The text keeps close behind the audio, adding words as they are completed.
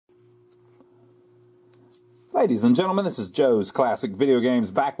Ladies and gentlemen, this is Joe's Classic Video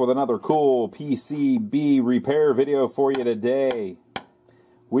Games, back with another cool PCB repair video for you today.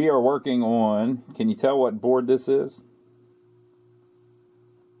 We are working on, can you tell what board this is?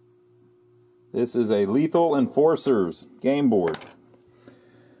 This is a Lethal Enforcers game board.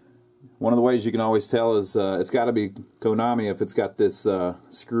 One of the ways you can always tell is it's got to be Konami if it's got this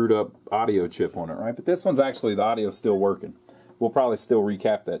screwed up audio chip on it, right? But this one's actually, the audio's still working. We'll probably still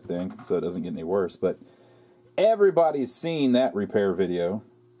recap that thing so it doesn't get any worse, but everybody's seen that repair video,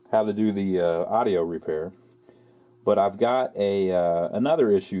 how to do the audio repair. But I've got another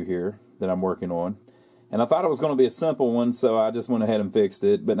issue here that I'm working on, and I thought it was going to be a simple one, so I just went ahead and fixed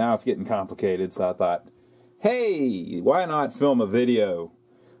it. But now it's getting complicated, so I thought, hey, why not film a video?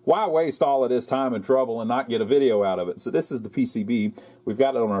 Why waste all of this time and trouble and not get a video out of it? So this is the PCB. We've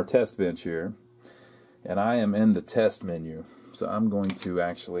got it on our test bench here, and I am in the test menu. So I'm going to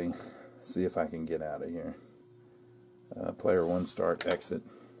actually see if I can get out of here. Player 1, start, exit.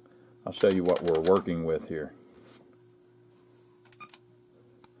 I'll show you what we're working with here.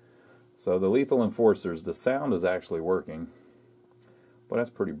 So the Lethal Enforcers, the sound is actually working, but that's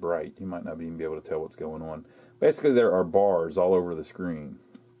pretty bright. You might not even be able to tell what's going on. Basically, there are bars all over the screen.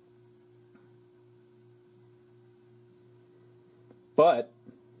 But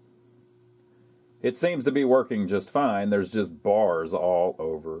it seems to be working just fine. There's just bars all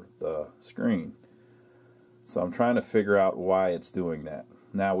over the screen. So I'm trying to figure out why it's doing that.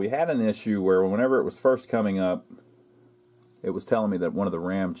 Now, we had an issue where whenever it was first coming up, it was telling me that one of the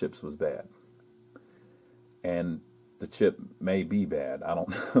RAM chips was bad. And the chip may be bad, I don't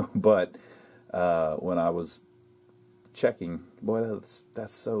know. But when I was checking, boy,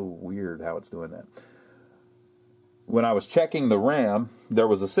 that's so weird how it's doing that. When I was checking the RAM, there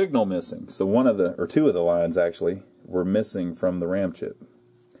was a signal missing. So one of the, or two of the lines actually, were missing from the RAM chip.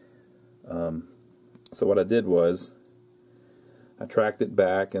 So what I did was, I tracked it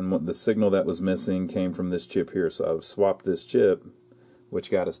back, and the signal that was missing came from this chip here. So I swapped this chip,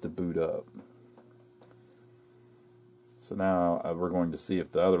 which got us to boot up. So now we're going to see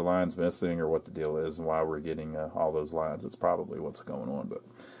if the other line's missing or what the deal is and why we're getting all those lines. It's probably what's going on. But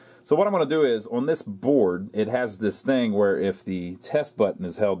so what I'm going to do is, on this board, it has this thing where if the test button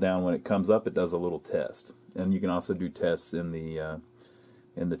is held down when it comes up, it does a little test. And you can also do tests in the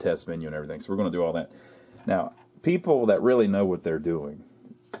test menu and everything. So we're going to do all that. Now, people that really know what they're doing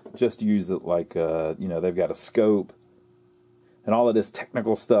just use it like, you know, they've got a scope and all of this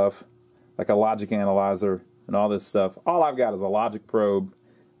technical stuff, like a logic analyzer and all this stuff. All I've got is a logic probe,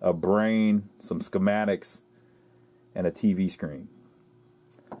 a brain, some schematics, and a TV screen.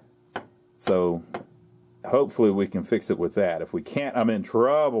 So hopefully we can fix it with that. If we can't, I'm in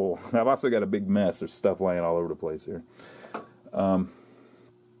trouble. I've also got a big mess. There's stuff laying all over the place here.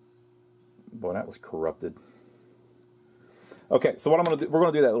 Boy, that was corrupted. Okay, so what I'm going to do, we're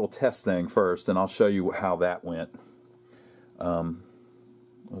going to do that little test thing first, and I'll show you how that went.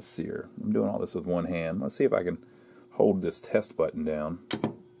 Let's see here. I'm doing all this with one hand. Let's see if I can hold this test button down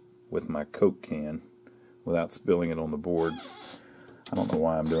with my Coke can without spilling it on the board. I don't know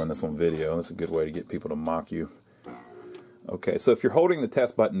why I'm doing this on video. That's a good way to get people to mock you. Okay, so if you're holding the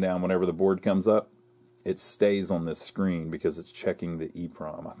test button down whenever the board comes up, it stays on this screen because it's checking the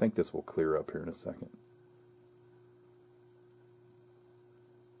EEPROM. I think this will clear up here in a second.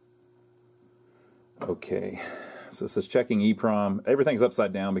 Okay, so it says checking EEPROM. Everything's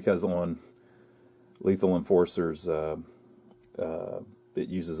upside down because on Lethal Enforcers, it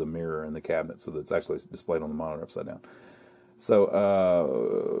uses a mirror in the cabinet, so that it's actually displayed on the monitor upside down.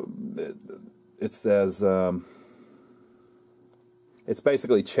 So it says it's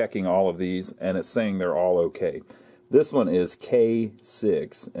basically checking all of these, and it's saying they're all okay. This one is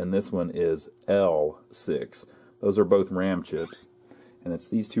K6, and this one is L6. Those are both RAM chips, and it's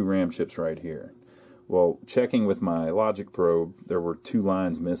these two RAM chips right here. Well, checking with my logic probe, there were two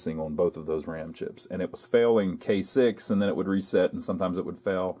lines missing on both of those RAM chips, and it was failing K6, and then it would reset, and sometimes it would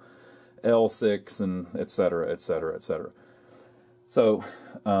fail L6, and etc., etc., etc. So,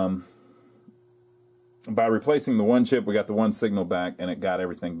 by replacing the one chip, we got the one signal back, and it got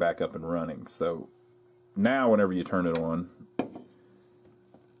everything back up and running. So, now whenever you turn it on,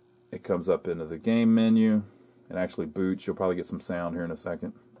 it comes up into the game menu. It actually boots. You'll probably get some sound here in a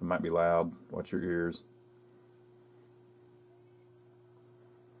second. It might be loud. Watch your ears.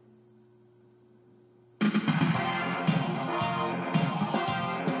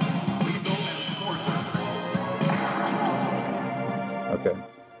 Okay.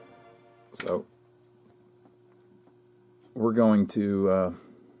 So, we're going to,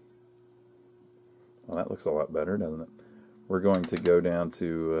 well, that looks a lot better, doesn't it? We're going to go down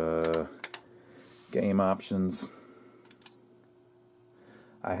to Game options.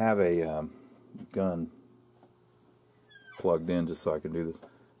 I have a gun plugged in just so I can do this.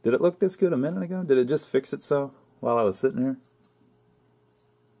 Did it look this good a minute ago? Did it just fix itself while I was sitting here?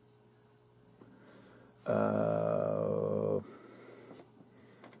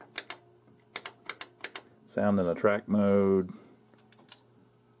 Sound in attract mode.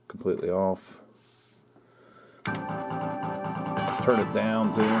 Completely off. Let's turn it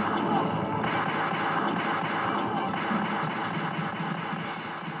down too.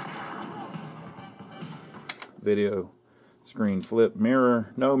 Video screen flip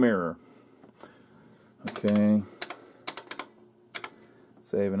mirror, no mirror. Okay.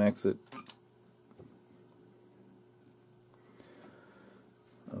 Save and exit.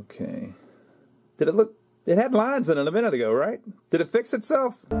 Okay. Did it look? It had lines in it a minute ago, right? Did it fix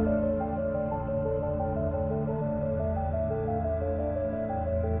itself?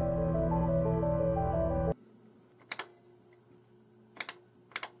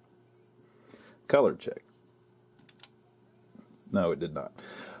 Color check. No, it did not.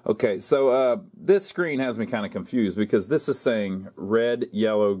 Okay, so this screen has me kind of confused because this is saying red,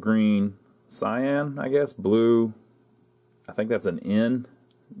 yellow, green, cyan, I guess, blue. I think that's an N,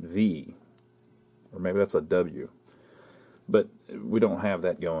 V, or maybe that's a W. But we don't have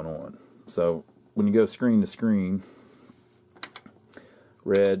that going on. So when you go screen to screen,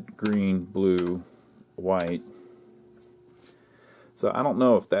 red, green, blue, white. So I don't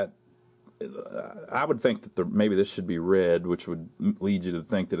know if that, I would think that maybe this should be red, which would lead you to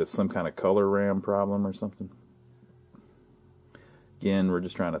think that it's some kind of color RAM problem or something. Again, we're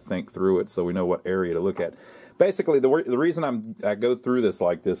just trying to think through it so we know what area to look at. Basically, the reason I go through this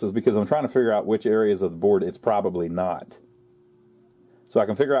like this is because I'm trying to figure out which areas of the board it's probably not. So I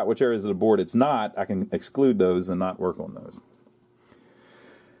can figure out which areas of the board it's not, I can exclude those and not work on those.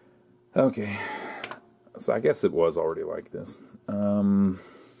 Okay, so I guess it was already like this.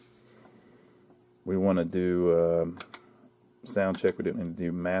 We want to do sound check. We didn't need to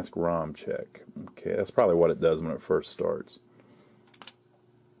do mask ROM check. Okay, that's probably what it does when it first starts.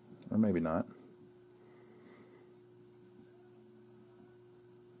 Or maybe not.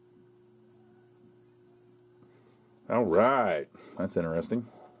 All right, that's interesting.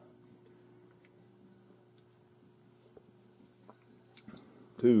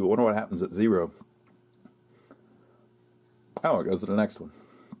 I wonder what happens at 0. Oh, it goes to the next one.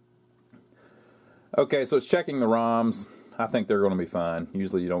 Okay, so it's checking the ROMs. I think they're going to be fine.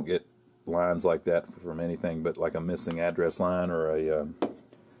 Usually you don't get lines like that from anything but like a missing address line or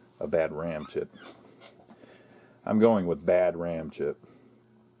a bad RAM chip. I'm going with bad RAM chip.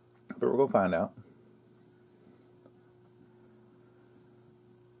 But we're going to find out.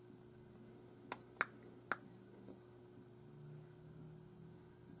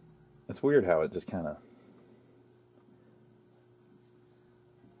 It's weird how it just kind of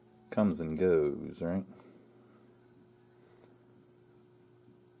comes and goes, right?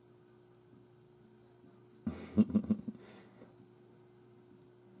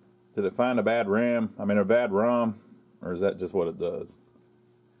 Did it find a bad RAM? I mean, a bad ROM? Or is that just what it does?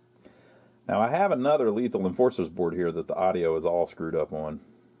 Now, I have another Lethal Enforcers board here that the audio is all screwed up on.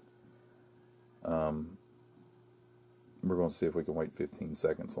 We're going to see if we can wait 15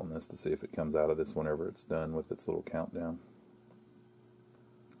 seconds on this to see if it comes out of this whenever it's done with its little countdown.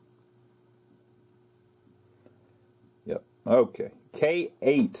 Yep. Okay.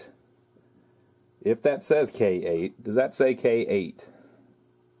 K8. If that says K8, does that say K8?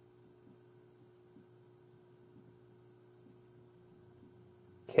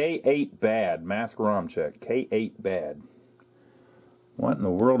 K8 bad. Mask ROM check. K8 bad. What in the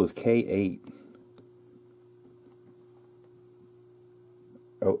world is K8?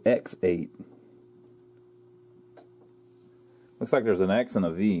 Oh, X8. Looks like there's an X and a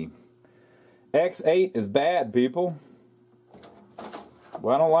V. X8 is bad, people.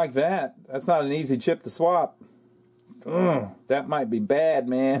 Well, I don't like that. That's not an easy chip to swap. Ugh, that might be bad,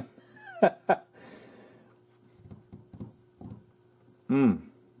 man.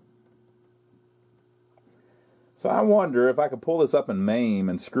 So I wonder if I could pull this up in MAME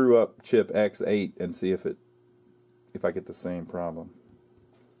and screw up chip X8 and see if I get the same problem.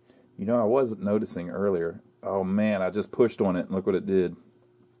 You know, I was noticing earlier. Oh man, I just pushed on it and look what it did.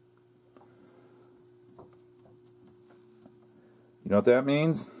 You know what that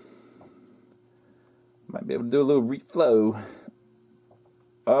means? Might be able to do a little reflow.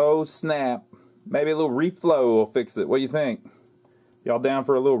 Oh snap. Maybe a little reflow will fix it. What do you think? Y'all down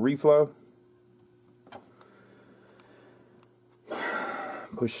for a little reflow?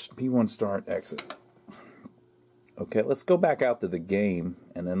 Push P1 start, exit. Okay, let's go back out to the game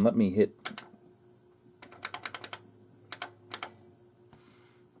and then let me hit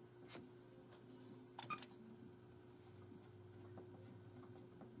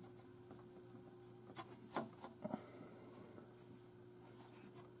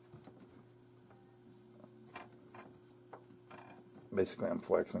Basically, I'm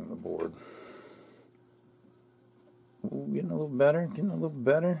flexing the board. Ooh, getting a little better, getting a little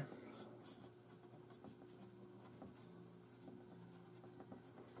better.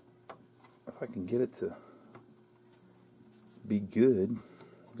 If I can get it to be good,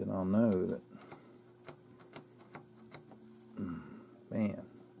 then I'll know that, man.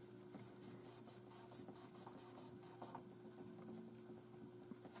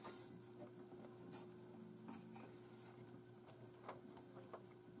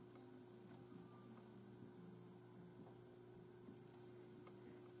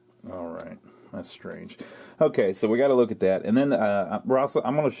 All right, that's strange. Okay, so we got to look at that, and then I'm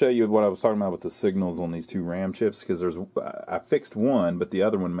going to show you what I was talking about with the signals on these two RAM chips, because I fixed one, but the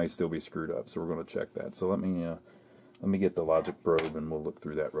other one may still be screwed up. So we're going to check that. So let me get the logic probe, and we'll look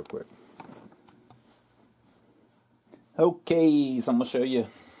through that real quick. Okay, so I'm going to show you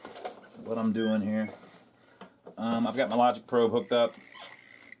what I'm doing here. I've got my logic probe hooked up.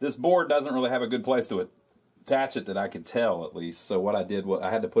 This board doesn't really have a good place to attach it that I could tell, at least. So what I did was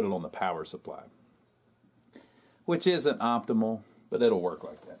I had to put it on the power supply, which isn't optimal, but it'll work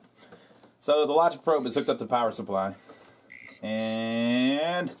like that. So the logic probe is hooked up to the power supply,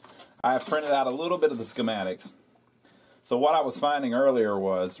 and I have printed out a little bit of the schematics. So what I was finding earlier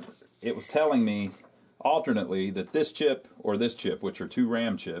was it was telling me alternately that this chip or this chip, which are two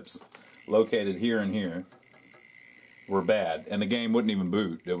RAM chips located here and here, were bad, and the game wouldn't even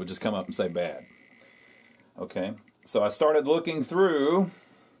boot. It would just come up and say bad. Okay, so I started looking through,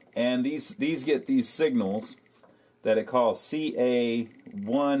 and these get these signals that it calls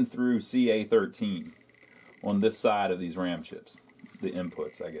CA1 through CA13 on this side of these RAM chips, the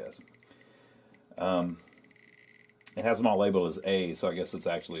inputs, I guess. It has them all labeled as A, so I guess it's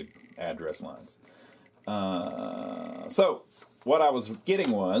actually address lines. So what I was getting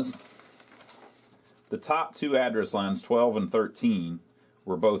was the top two address lines, 12 and 13,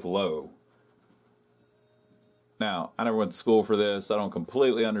 were both low. Now, I never went to school for this. I don't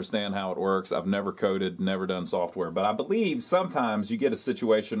completely understand how it works. I've never coded, never done software. But I believe sometimes you get a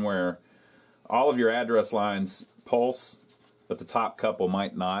situation where all of your address lines pulse, but the top couple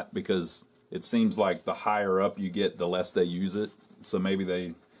might not, because it seems like the higher up you get, the less they use it. So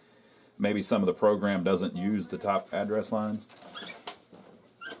maybe some of the program doesn't use the top address lines.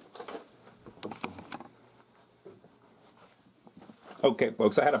 Okay,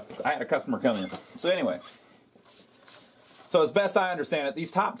 folks, I had a customer come in. So anyway. So as best I understand it,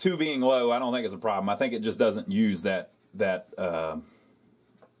 these top two being low, I don't think it's a problem. I think it just doesn't use that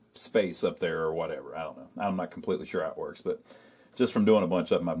space up there or whatever. I don't know. I'm not completely sure how it works, but just from doing a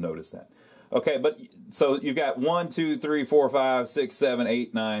bunch of them, I've noticed that. Okay, but so you've got 1, 2, 3, 4, 5, 6, 7,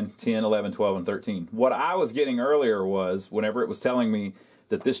 8, 9, 10, 11, 12, and 13. What I was getting earlier was, whenever it was telling me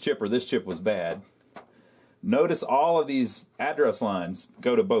that this chip or this chip was bad, notice all of these address lines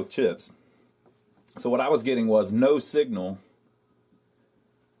go to both chips. So what I was getting was no signal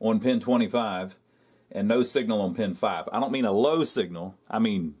on pin 25 and no signal on pin 5. I don't mean a low signal, I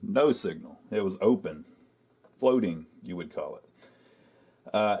mean no signal. It was open, floating, you would call it.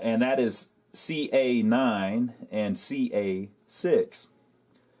 And that is CA9 and CA6.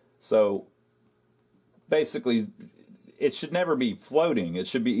 So basically, it should never be floating. It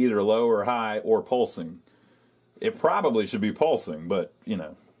should be either low or high or pulsing. It probably should be pulsing, but, you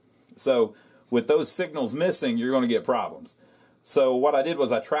know. So with those signals missing, you're going to get problems. So what I did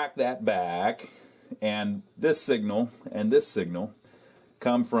was I tracked that back, and this signal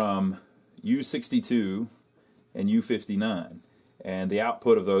come from U62 and U59. And the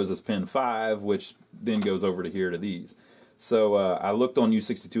output of those is pin 5, which then goes over to here to these. So I looked on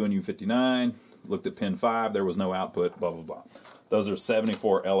U62 and U59, looked at pin 5, there was no output, blah, blah, blah. Those are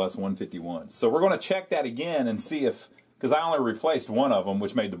 74 LS151. So we're going to check that again and see if, because I only replaced one of them,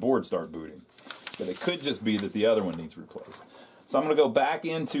 which made the board start booting. But it could just be that the other one needs replaced. So I'm going to go back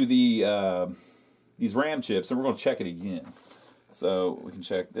into the these RAM chips, and we're going to check it again. So we can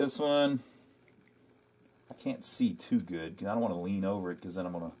check this one. I can't see too good because I don't want to lean over it, because then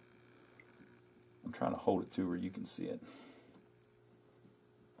I'm trying to hold it to where you can see it.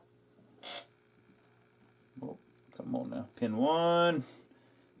 Well, come on now. Pin 1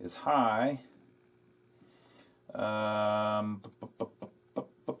 is high.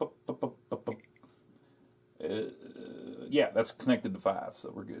 Yeah, that's connected to 5,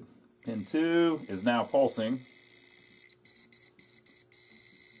 so we're good. Pin 2 is now pulsing.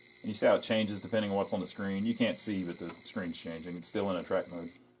 You see how it changes depending on what's on the screen. You can't see, but the screen's changing. It's still in a track mode.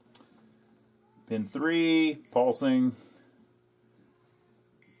 Pin 3, pulsing.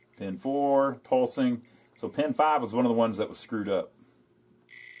 Pin 4, pulsing. So pin 5 was one of the ones that was screwed up.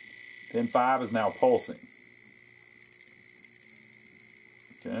 Pin 5 is now pulsing.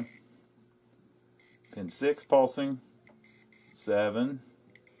 Okay. Pin 6 pulsing. 7,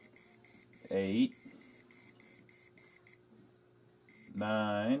 8,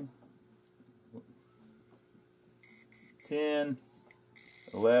 9, 10,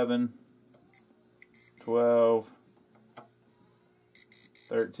 11, 12,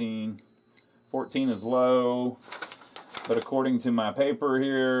 13, 14 is low, but according to my paper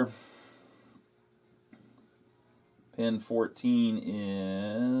here, pin 14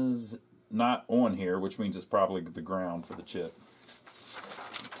 is not on here, which means it's probably the ground for the chip.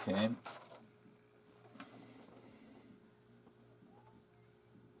 Okay.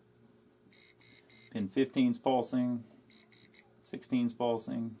 Pin 15's pulsing, 16's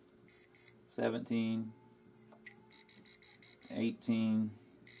pulsing, 17, 18,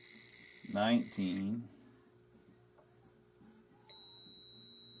 19,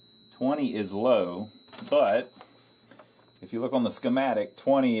 20 is low, but if you look on the schematic,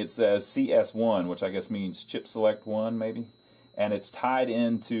 20 it says CS1, which I guess means chip select 1 maybe, and it's tied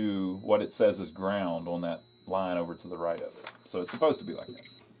into what it says is ground on that line over to the right of it. So it's supposed to be like that.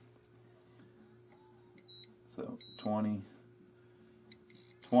 So 20,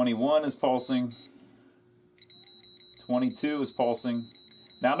 21 is pulsing, 22 is pulsing.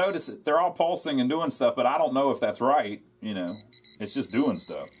 Now notice that they're all pulsing and doing stuff, but I don't know if that's right, you know. It's just doing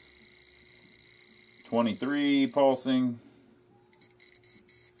stuff. 23 pulsing,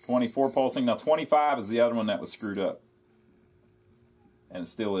 24 pulsing. Now 25 is the other one that was screwed up. And it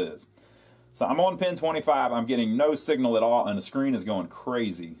still is. So I'm on pin 25, I'm getting no signal at all, and the screen is going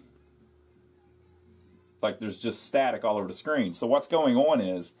crazy. Like there's just static all over the screen. So what's going on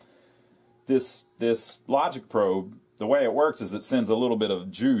is this logic probe, the way it works is it sends a little bit of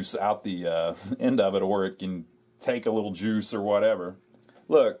juice out the end of it, or it can take a little juice or whatever.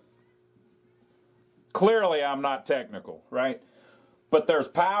 Look, clearly I'm not technical, right? But there's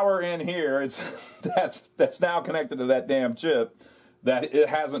power in here. It's that's now connected to that damn chip that it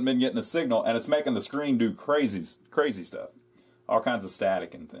hasn't been getting a signal, and it's making the screen do crazy stuff. All kinds of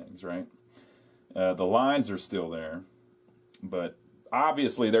static and things, right? The lines are still there, but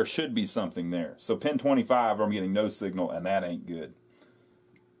obviously there should be something there. So pin 25, I'm getting no signal, and that ain't good.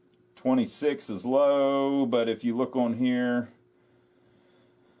 26 is low, but if you look on here,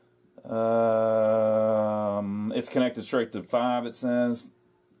 it's connected straight to 5, it says.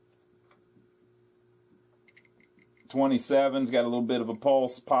 27's got a little bit of a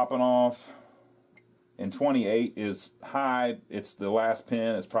pulse popping off. And 28 is high. It's the last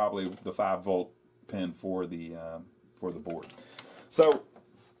pin. It's probably the 5-volt pin for the board. So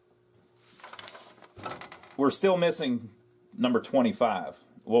we're still missing number 25.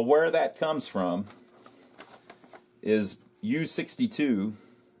 Well, where that comes from is U62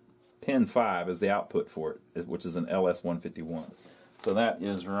 pin 5 is the output for it, which is an LS151. So that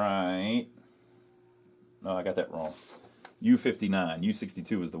is right. No, I got that wrong. U59.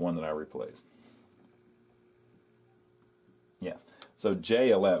 U62 is the one that I replaced. Yeah. So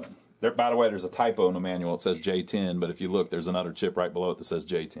J11. There, by the way, there's a typo in the manual. It says J10, but if you look, there's another chip right below it that says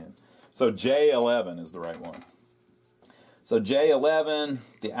J10. So J11 is the right one. So J11,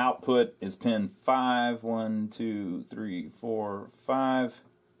 the output is pin 5. 1, 2, 3, 4, 5.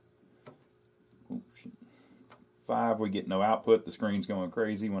 Ooh, 5, we get no output. The screen's going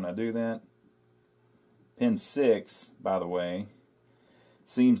crazy when I do that. Pin 6, by the way,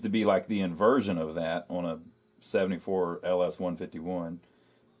 seems to be like the inversion of that on a 74 LS151.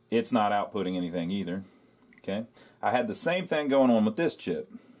 It's not outputting anything either. Okay, I had the same thing going on with this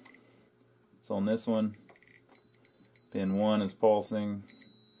chip. So on this one, pin 1 is pulsing,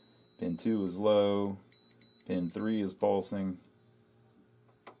 pin 2 is low, pin 3 is pulsing,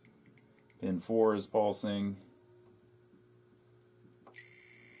 pin 4 is pulsing,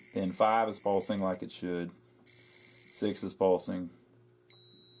 pin 5 is pulsing like it should, 6 is pulsing,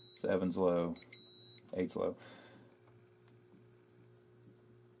 7's low, 8's low.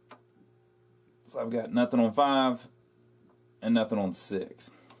 So I've got nothing on 5 and nothing on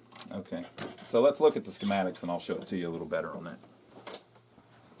 6. Okay, so let's look at the schematics and I'll show it to you a little better on that.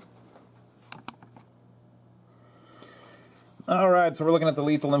 Alright, so we're looking at the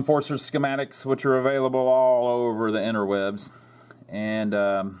Lethal Enforcer schematics, which are available all over the interwebs. And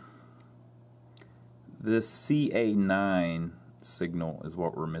this CA9 signal is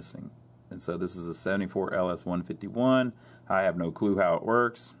what we're missing. And so this is a 74 LS151. I have no clue how it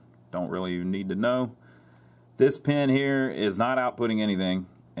works. Don't really even need to know. This pin here is not outputting anything,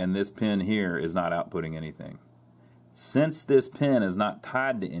 and this pin here is not outputting anything. Since this pin is not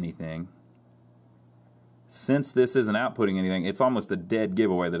tied to anything, since this isn't outputting anything, it's almost a dead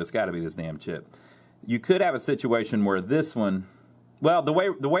giveaway that it's got to be this damn chip. You could have a situation where this one Well, the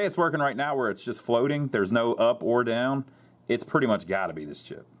way it's working right now, where it's just floating, there's no up or down. It's pretty much got to be this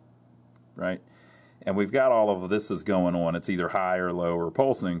chip, right? And we've got all of this is going on. It's either high or low or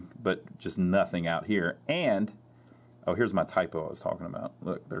pulsing, but just nothing out here. And oh, here's my typo I was talking about.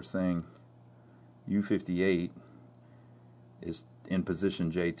 Look, they're saying U58 is in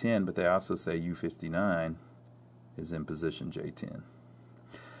position J10, but they also say U59 is in position J10.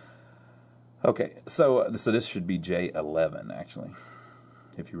 Okay, so this should be J11 actually,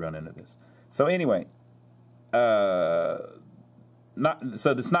 if you run into this. So anyway, so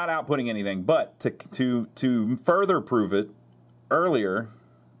it's not outputting anything, but to further prove it, earlier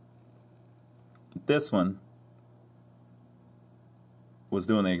this one was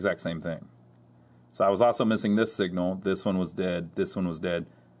doing the exact same thing. So I was also missing this signal. This one was dead. This one was dead.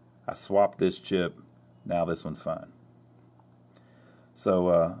 I swapped this chip. Now this one's fine.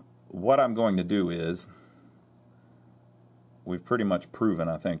 So what I'm going to do is, we've pretty much proven,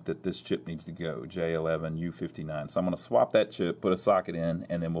 I think, that this chip needs to go, J11, U59. So I'm going to swap that chip, put a socket in,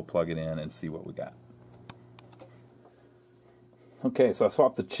 and then we'll plug it in and see what we got. Okay, so I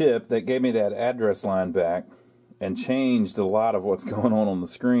swapped the chip. That gave me that address line back and changed a lot of what's going on the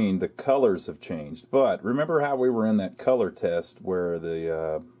screen. The colors have changed. But remember how we were in that color test where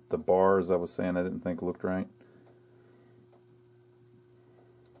the bars I was saying I didn't think looked right?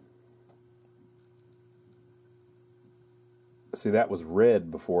 See, that was red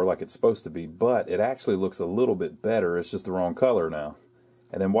before, like it's supposed to be, but it actually looks a little bit better. It's just the wrong color now.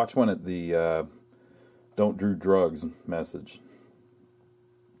 And then watch when it the don't do drugs message.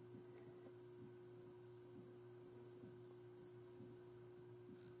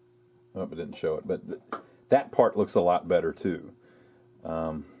 Oh, it didn't show it, but that part looks a lot better too.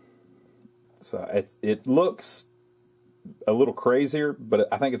 So it looks a little crazier, but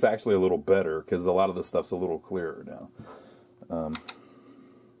I think it's actually a little better because a lot of the stuff's a little clearer now.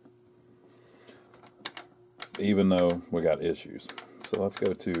 Even though we got issues. So let's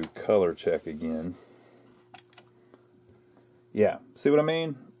go to color check again. Yeah, see what I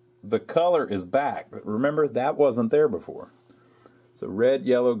mean? The color is back, but remember that wasn't there before. So red,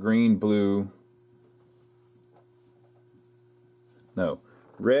 yellow, green, blue. No,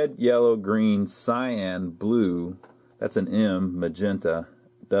 red, yellow, green, cyan, blue. That's an M, magenta,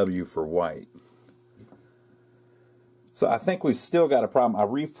 W for white. So I think we've still got a problem. I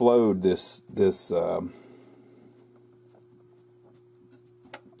reflowed this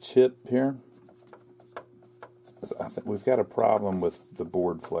chip here. So I think we've got a problem with the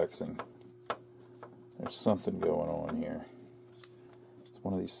board flexing. There's something going on here. It's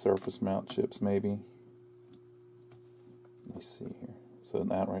one of these surface mount chips, maybe. Let me see here. So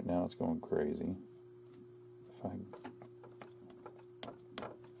now, right now, it's going crazy. If I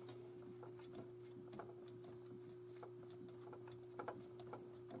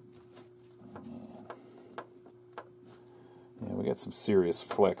we got some serious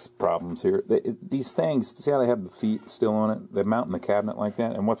flex problems here. These things, see how they have the feet still on it? They mount in the cabinet like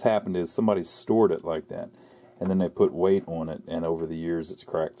that, and what's happened is somebody stored it like that, and then they put weight on it, and over the years it's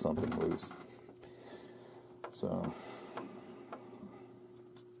cracked something loose. So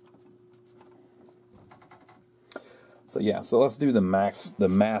yeah, so let's do the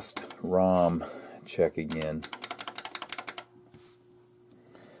masked ROM check again.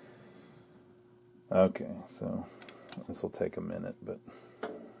 Okay, so this will take a minute, but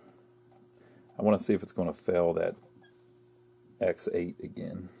I want to see if it's going to fail that X8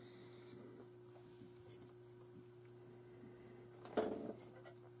 again.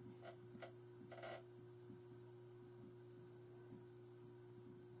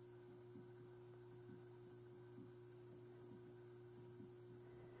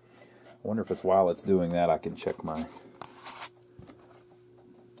 I wonder if it's while it's doing that I can check my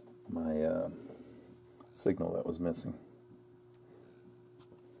signal that was missing.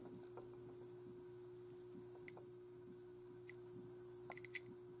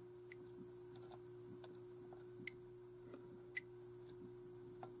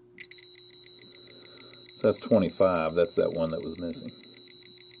 So that's 25. That's that one that was missing.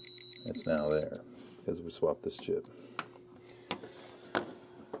 It's now there because we swapped this chip.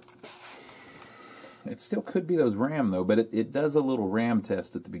 It still could be those RAM though, but it does a little RAM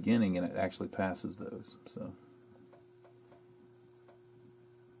test at the beginning and it actually passes those. So,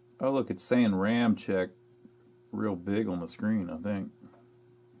 oh look, it's saying RAM check real big on the screen, I think.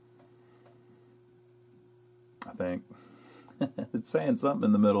 It's saying something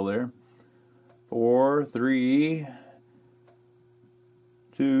in the middle there. 4, 3,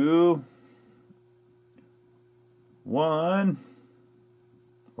 2, 1.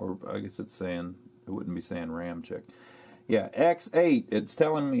 Or I guess it's saying, it wouldn't be saying RAM check. Yeah, X8, it's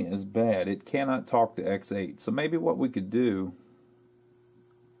telling me is bad. It cannot talk to X8. So maybe what we could do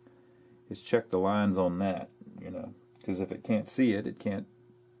is check the lines on that, you know, because if it can't see it, it can't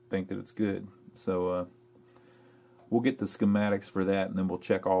think that it's good. So we'll get the schematics for that, and then we'll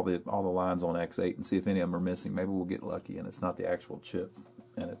check all the lines on X8 and see if any of them are missing. Maybe we'll get lucky and it's not the actual chip,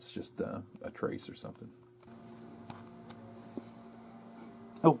 and it's just a trace or something.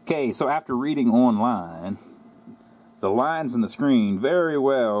 Okay, so after reading online, the lines in the screen very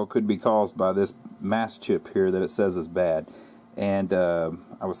well could be caused by this mask chip here that it says is bad. And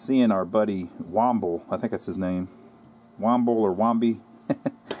I was seeing our buddy Womble, I think that's his name, Womble or Womby,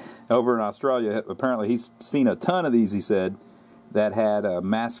 over in Australia. Apparently he's seen a ton of these, he said, that had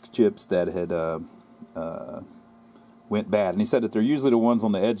mask chips that had went bad. And he said that they're usually the ones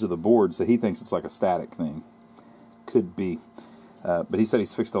on the edge of the board, so he thinks it's like a static thing. Could be. But he said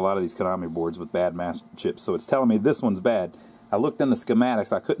he's fixed a lot of these Konami boards with bad mask chips, so it's telling me this one's bad. I looked in the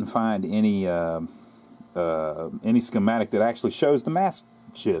schematics. I couldn't find any schematic that actually shows the mask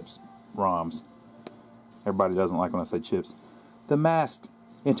chips, ROMs. Everybody doesn't like when I say chips. The mask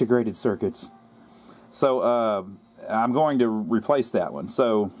integrated circuits. So I'm going to replace that one.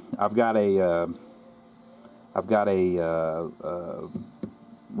 So I've got a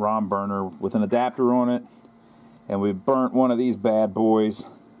ROM burner with an adapter on it. And we burnt one of these bad boys.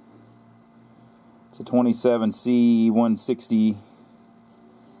 It's a 27C160.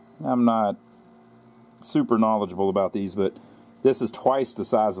 I'm not super knowledgeable about these, but this is twice the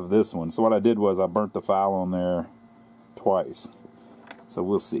size of this one. So what I did was I burnt the file on there twice. So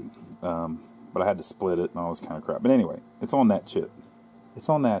we'll see. But I had to split it and all this kind of crap. But anyway, it's on that chip. It's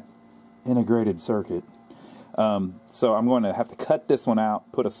on that integrated circuit. So I'm going to have to cut this one out,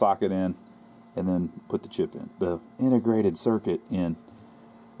 put a socket in, and then put the chip in, the integrated circuit in.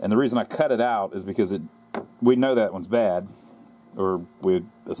 And the reason I cut it out is because we know that one's bad, or we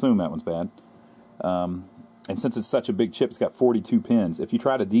assume that one's bad. And since it's such a big chip, it's got 42 pins. If you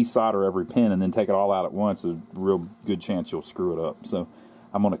try to desolder every pin and then take it all out at once, there's a real good chance you'll screw it up. So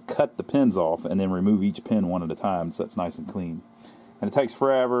I'm going to cut the pins off and then remove each pin one at a time so it's nice and clean. And it takes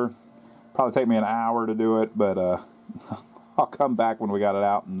forever. Probably take me an hour to do it, but I'll come back when we got it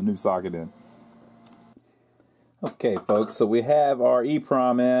out and the new socket in. Okay, folks, so we have our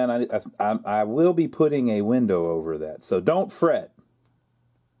EEPROM in. I will be putting a window over that, so don't fret.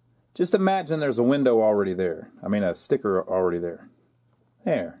 Just imagine there's a window already there. I mean, a sticker already there.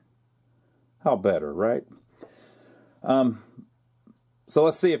 There. How better, right? So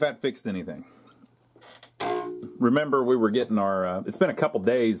let's see if that fixed anything. Remember, we were getting our... it's been a couple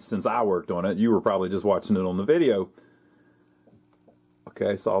days since I worked on it. You were probably just watching it on the video.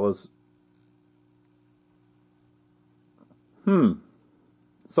 Okay, so all those...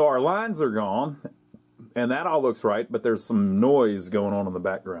 So our lines are gone, and that all looks right, but there's some noise going on in the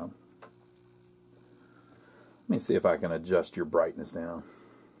background. Let me see if I can adjust your brightness down.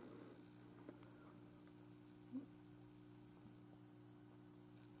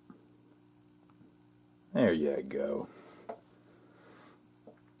 There you go.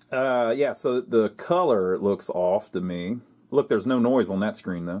 Yeah, so the color looks off to me. Look, there's no noise on that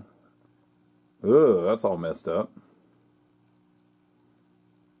screen, though. Ugh, that's all messed up.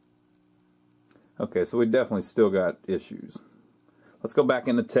 Okay, so we definitely still got issues. Let's go back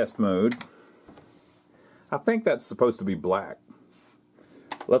into test mode. I think that's supposed to be black.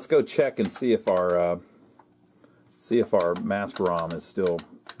 Let's go check and see if our mask ROM is still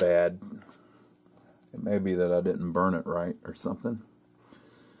bad. It may be that I didn't burn it right or something.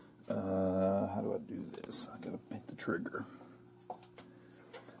 How do I do this? I gotta hit the trigger.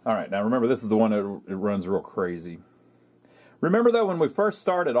 All right, now remember, this is the one that it runs real crazy. Remember, though, when we first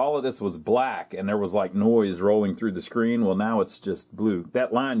started, all of this was black, and there was, like, noise rolling through the screen? Well, now it's just blue.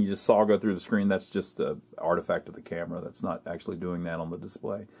 That line you just saw go through the screen, that's just an artifact of the camera. That's not actually doing that on the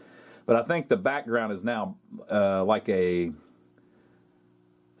display. But I think the background is now like a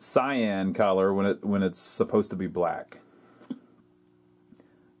cyan color when it's supposed to be black.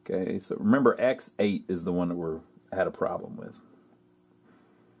 Okay, so remember, X8 is the one that we had a problem with.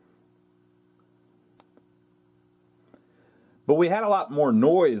 But we had a lot more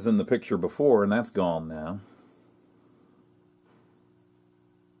noise in the picture before, and that's gone now.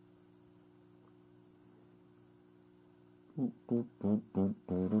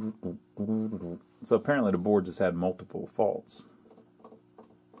 So apparently the board just had multiple faults.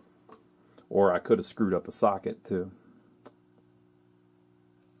 Or I could have screwed up a socket too.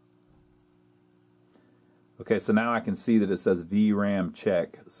 Okay, so now I can see that it says VRAM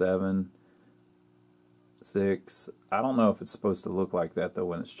check 7, 6. I don't know if it's supposed to look like that though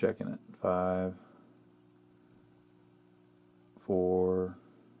when it's checking it. 5. 4,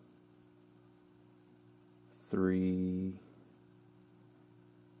 3,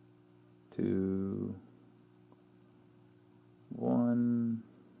 2, 1.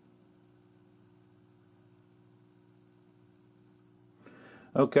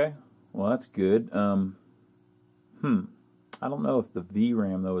 Okay, well that's good. I don't know if the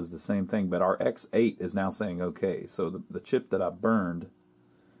VRAM though is the same thing, but our X8 is now saying okay. So the chip that I burned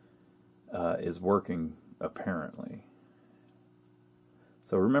is working apparently.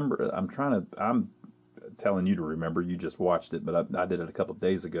 So remember, I'm telling you to remember. You just watched it, but I did it a couple of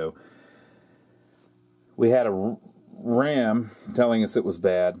days ago. We had a RAM telling us it was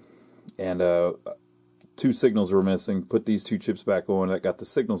bad, and 2 signals were missing. Put these 2 chips back on. That got the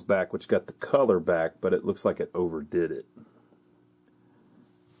signals back, which got the color back, but it looks like it overdid it.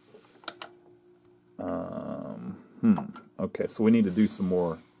 Okay, so we need to do some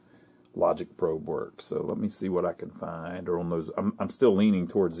more logic probe work. So let me see what I can find. Or on those, I'm still leaning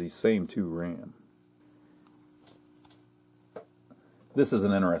towards these same 2 RAM. This is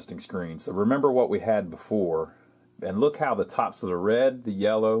an interesting screen. So remember what we had before, and look how the tops of the red, the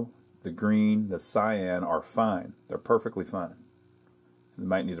yellow, the green, the cyan are fine. They're perfectly fine. You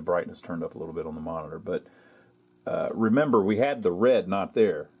might need the brightness turned up a little bit on the monitor, but remember we had the red not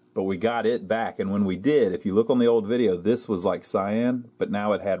there, but we got it back. And when we did, if you look on the old video, this was like cyan, but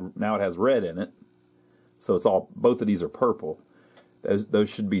now it has red in it. So it's all, both of these are purple. Those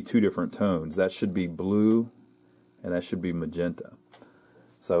should be 2 different tones. That should be blue, and that should be magenta.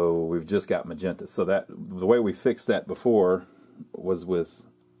 So we've just got magenta. So that the way we fixed that before was with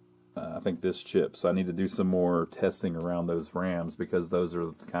I think this chip. So I need to do some more testing around those RAMs, because those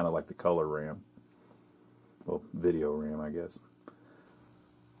are kind of like the color RAM. Well, video RAM, I guess.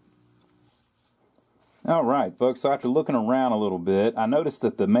 All right, folks, so after looking around a little bit, I noticed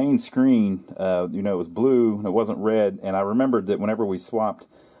that the main screen, it was blue and it wasn't red, and I remembered that whenever we swapped,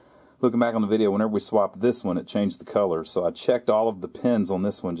 looking back on the video, whenever we swapped this one, it changed the color. So I checked all of the pins on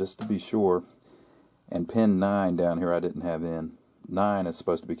this one just to be sure, and pin 9 down here I didn't have in. 9 is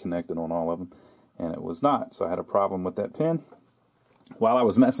supposed to be connected on all of them, and it was not, so I had a problem with that pin. While I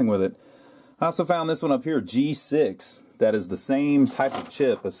was messing with it, I also found this one up here, G6, that is the same type of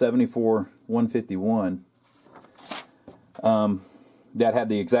chip, a 74151, that had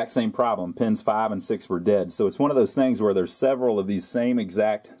the exact same problem. Pins 5 and 6 were dead. So it's one of those things where there's several of these same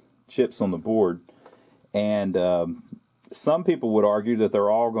exact chips on the board, and some people would argue that they're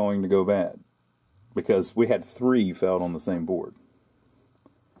all going to go bad, because we had 3 failed on the same board.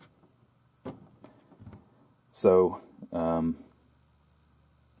 So,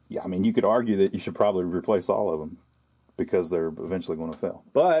 yeah, I mean, you could argue that you should probably replace all of them, because they're eventually going to fail.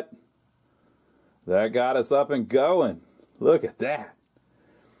 But that got us up and going. Look at that.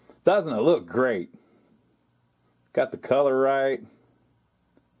 Doesn't it look great? Got the color right.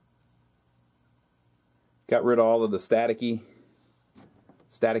 Got rid of all of the staticky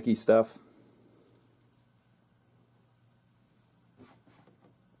stuff.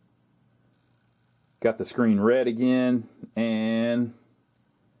 Got the screen red again, and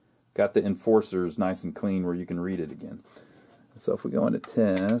got the enforcers nice and clean where you can read it again. So if we go into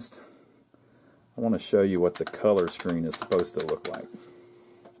test, I want to show you what the color screen is supposed to look like.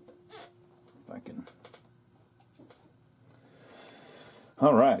 If I can.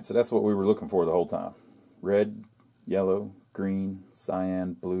 All right, so that's what we were looking for the whole time. Red, yellow, green,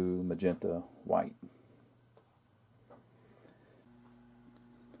 cyan, blue, magenta, white.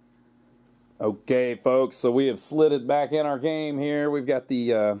 Okay, folks, so we have slid it back in our game here. We've got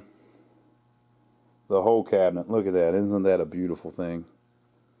the whole cabinet. Look at that. Isn't that a beautiful thing?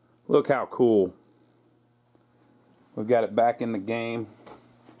 Look how cool. We've got it back in the game.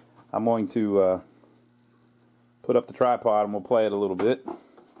 I'm going to put up the tripod and we'll play it a little bit.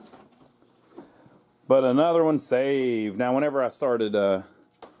 But another one saved. Now, whenever I started,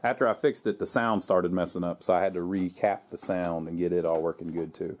 after I fixed it, the sound started messing up, so I had to recap the sound and get it all working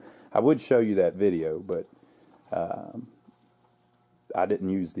good too. I would show you that video, but I didn't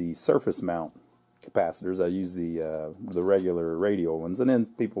use the surface mount capacitors. I used the regular radial ones, and then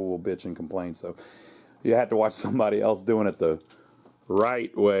people will bitch and complain. So you have to watch somebody else doing it the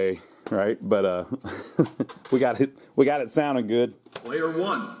right way, right? But we got it sounding good. Layer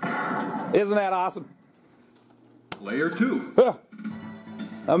 1. Isn't that awesome? Layer 2.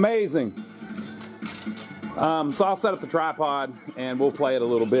 Amazing. So I'll set up the tripod and we'll play it a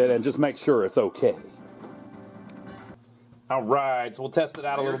little bit and just make sure it's okay. All right, so we'll test it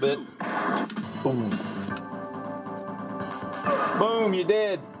out a little bit. Boom. Boom, you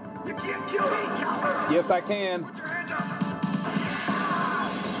did. You can't kill me, coward. Yes, I can. Put your hands up.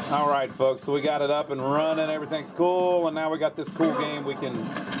 All right, folks, so we got it up and running. Everything's cool, and now we got this cool game we can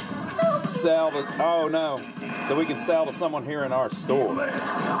sell to, oh no, that we can sell to someone here in our store.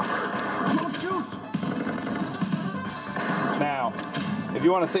 Now, if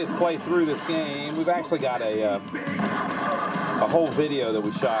you want to see us play through this game, we've actually got a whole video that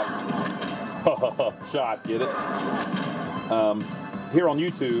we shot. Get it? Here on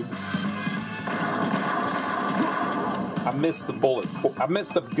YouTube. I missed the bullet. I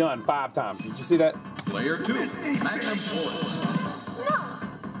missed the gun 5 times. Did you see that? Player 2, Magnum bullets.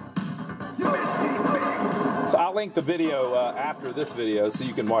 So I'll link the video after this video so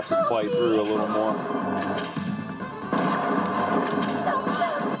you can watch us play through a little more.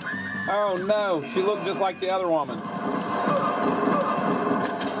 Oh no, she looked just like the other woman.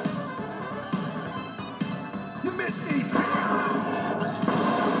 You missed me.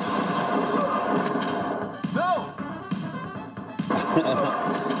 No.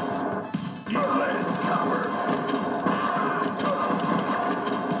 You let it cover.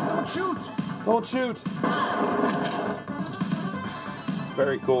 Don't shoot. Don't shoot.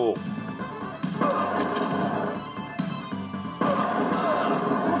 Very cool.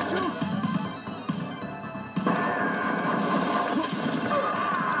 Don't shoot.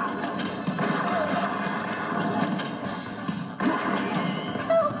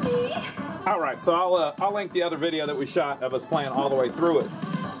 All right, so I'll link the other video that we shot of us playing all the way through it.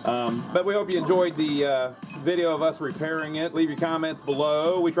 But we hope you enjoyed the video of us repairing it. Leave your comments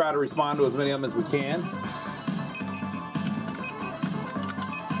below. We try to respond to as many of them as we can.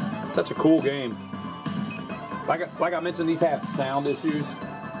 Such a cool game. Like I mentioned, these have sound issues.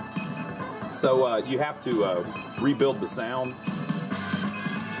 So you have to rebuild the sound.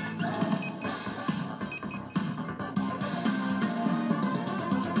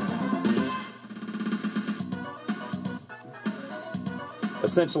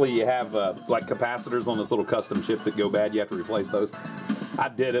 Essentially, you have like capacitors on this little custom chip that go bad. You have to replace those. I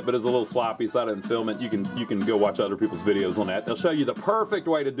did it, but it's a little sloppy, so I didn't film it. You can go watch other people's videos on that. They'll show you the perfect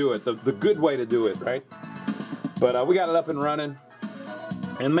way to do it, the good way to do it, right? But we got it up and running,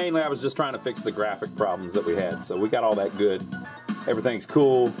 and mainly I was just trying to fix the graphic problems that we had. So we got all that good. Everything's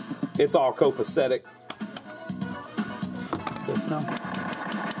cool. It's all copacetic.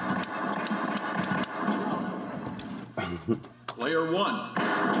 Player 1.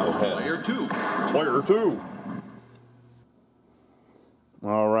 Oh, hell. Player 2. Player 2.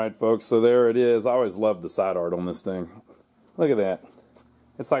 All right, folks, so there it is. I always loved the side art on this thing. Look at that.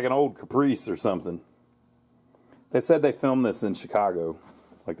 It's like an old Caprice or something. They said they filmed this in Chicago.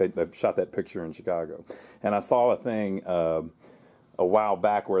 Like they shot that picture in Chicago. And I saw a thing a while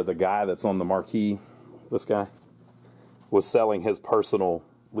back where the guy that's on the marquee, this guy, was selling his personal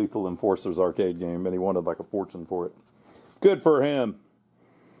Lethal Enforcers arcade game, and he wanted like a fortune for it. Good for him.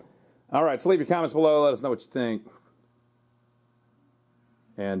 All right, so leave your comments below. Let us know what you think.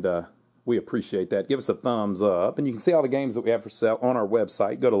 And we appreciate that. Give us a thumbs up. And you can see all the games that we have for sale on our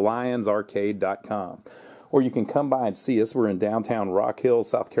website. Go to lionsarcade.com. Or you can come by and see us. We're in downtown Rock Hill,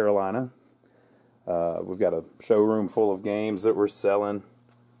 South Carolina. We've got a showroom full of games that we're selling.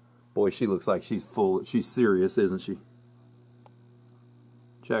 Boy, she looks like she's full. She's serious, isn't she?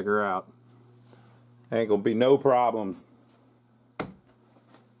 Check her out. Ain't gonna be no problems.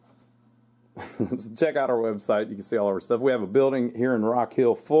 So check out our website. You can see all our stuff. We have a building here in Rock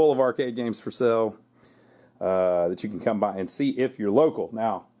Hill full of arcade games for sale that you can come by and see if you're local.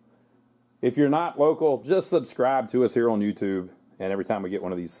 Now, if you're not local, just subscribe to us here on YouTube. And every time we get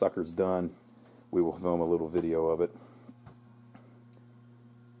one of these suckers done, we will film a little video of it.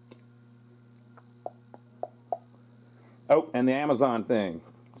 Oh, and the Amazon thing.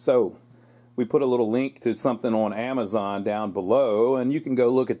 So, we put a little link to something on Amazon down below, and you can go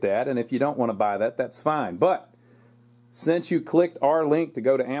look at that. And if you don't want to buy that, that's fine. But since you clicked our link to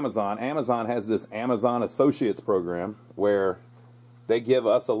go to Amazon, Amazon has this Amazon Associates program where they give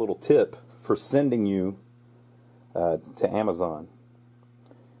us a little tip for sending you to Amazon.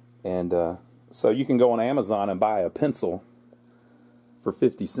 And so you can go on Amazon and buy a pencil for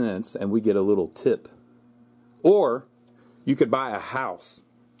 50 cents, and we get a little tip. Or you could buy a house,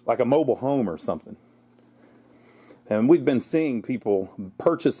 like a mobile home or something. And we've been seeing people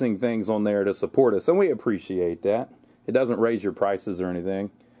purchasing things on there to support us, and we appreciate that. It doesn't raise your prices or anything.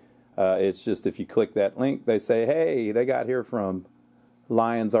 It's just if you click that link, they say, hey, they got here from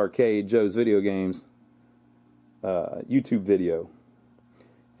Lions Arcade, Joe's Video Games, YouTube video.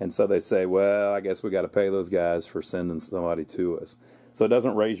 And so they say, well, I guess we got to pay those guys for sending somebody to us. So it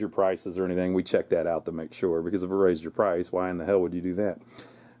doesn't raise your prices or anything. We check that out to make sure, because if it raised your price, why in the hell would you do that?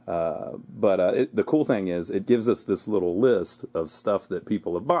 The cool thing is it gives us this little list of stuff that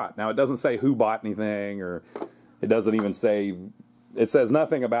people have bought. Now, it doesn't say who bought anything, or it doesn't even say, it says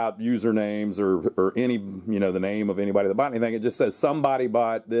nothing about usernames or any, the name of anybody that bought anything. It just says somebody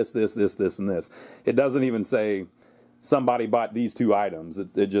bought this, this, this, this, and this. It doesn't even say somebody bought these 2 items.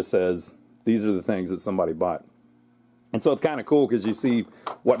 It just says these are the things that somebody bought. And so it's kind of cool because you see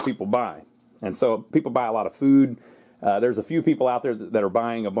what people buy. And so people buy a lot of food. There's a few people out there that are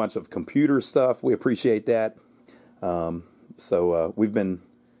buying a bunch of computer stuff. We appreciate that. We've been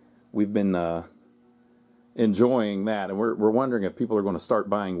enjoying that, and we're wondering if people are going to start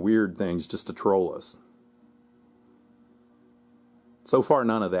buying weird things just to troll us. So far,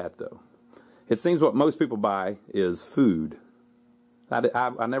 none of that, though. It seems what most people buy is food.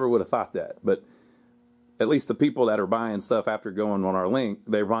 I never would have thought that, but at least the people that are buying stuff after going on our link,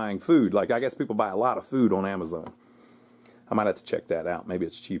 they're buying food. Like, I guess people buy a lot of food on Amazon. I might have to check that out. Maybe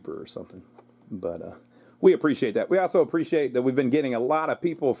it's cheaper or something. But we appreciate that. We also appreciate that we've been getting a lot of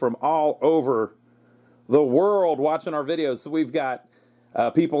people from all over the world watching our videos. So we've got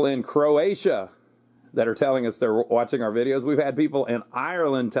people in Croatia that are telling us they're watching our videos. We've had people in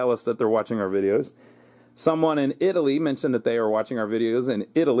Ireland tell us that they're watching our videos. Someone in Italy mentioned that they are watching our videos in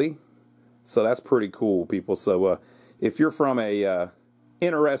Italy. So that's pretty cool, people. So if you're from a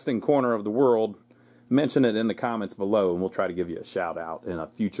interesting corner of the world, mention it in the comments below, and we'll try to give you a shout out in a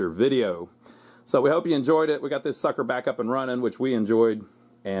future video. So we hope you enjoyed it. We got this sucker back up and running, which we enjoyed.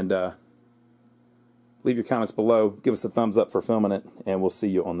 And leave your comments below. Give us a thumbs up for filming it, and we'll see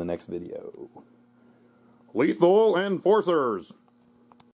you on the next video. Lethal Enforcers!